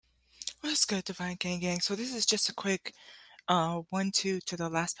What's good, Divine Gang Gang? So this is just a quick 1-2 to the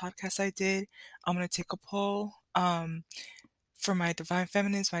last podcast I did. I'm gonna take a poll for my divine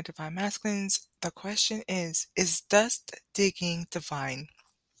feminines, my divine masculines. The question is dust digging divine?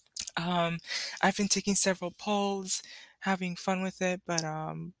 Um, I've been taking several polls, having fun with it, but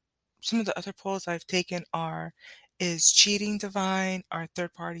some of the other polls I've taken are, is cheating divine? Are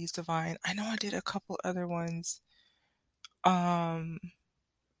third parties divine? I know I did a couple other ones. Um,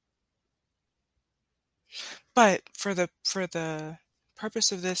 But for the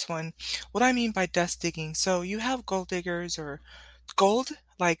purpose of this one, what I mean by dust digging, so you have gold diggers or gold,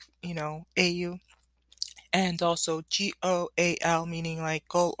 like, AU, and also GOAL, meaning like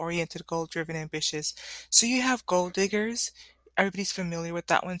goal oriented, goal driven, ambitious. So you have gold diggers. Everybody's familiar with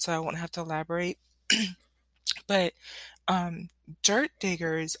that one, so I won't have to elaborate. But um, dirt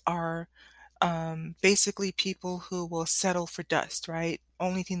diggers are basically people who will settle for dust, right?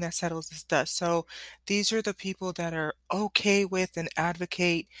 Only thing that settles is dust. So these are the people that are okay with and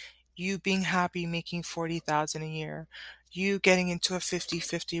advocate you being happy making 40,000 a year, you getting into a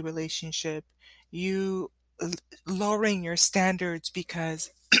 50-50 relationship, you l- lowering your standards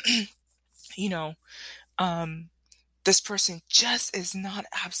because, you know, um, this person just is not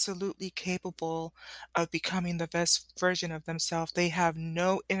absolutely capable of becoming the best version of themselves. They have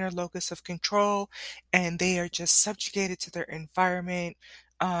no inner locus of control and they are just subjugated to their environment.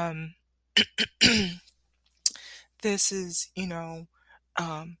 Um, this is,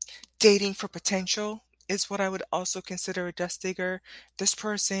 um, dating for potential is what I would also consider a dust digger. This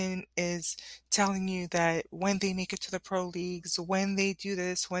person is telling you that when they make it to the pro leagues, when they do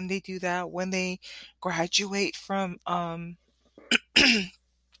this, when they do that, when they graduate from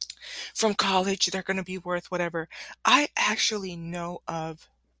college, they're going to be worth whatever. I actually know of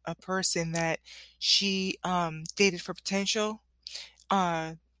a person that she dated for potential.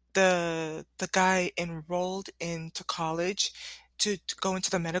 Uh, the guy enrolled into college to go into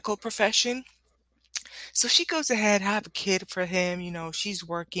the medical profession. So she goes ahead, have a kid for him. She's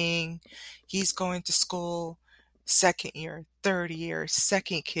working, he's going to school, second year, third year,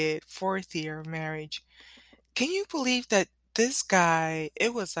 second kid, fourth year of marriage. Can you believe that this guy,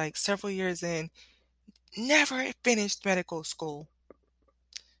 it was like several years in, never finished medical school.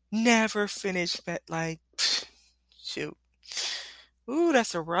 Never finished like, shoot. Ooh,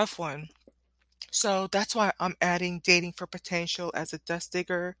 that's a rough one. So that's why I'm adding dating for potential as a dust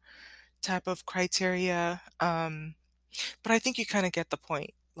digger type of criteria. But I think you kind of get the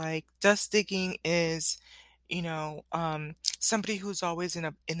point. Like dust digging is, somebody who's always in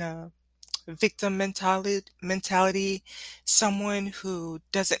a victim mentality, someone who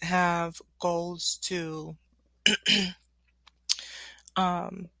doesn't have goals to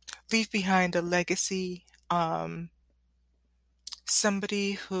um, leave behind a legacy,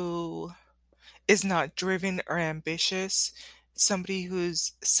 somebody who is not driven or ambitious, somebody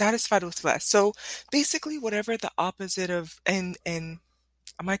who's satisfied with less. So basically, whatever the opposite of and am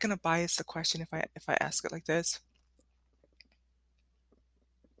I gonna bias the question if I ask it like this?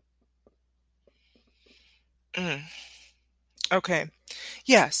 Mm, okay.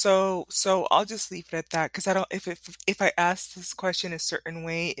 Yeah, so I'll just leave it at that because I don't if I ask this question a certain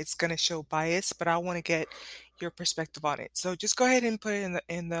way, it's gonna show bias, but I want to get your perspective on it. So just go ahead and put it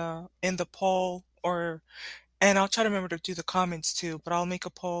in the poll or and I'll try to remember to do the comments too, but I'll make a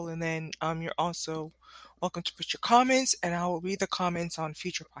poll and then you're also welcome to put your comments and I will read the comments on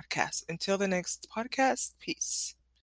future podcasts. Until the next podcast, peace.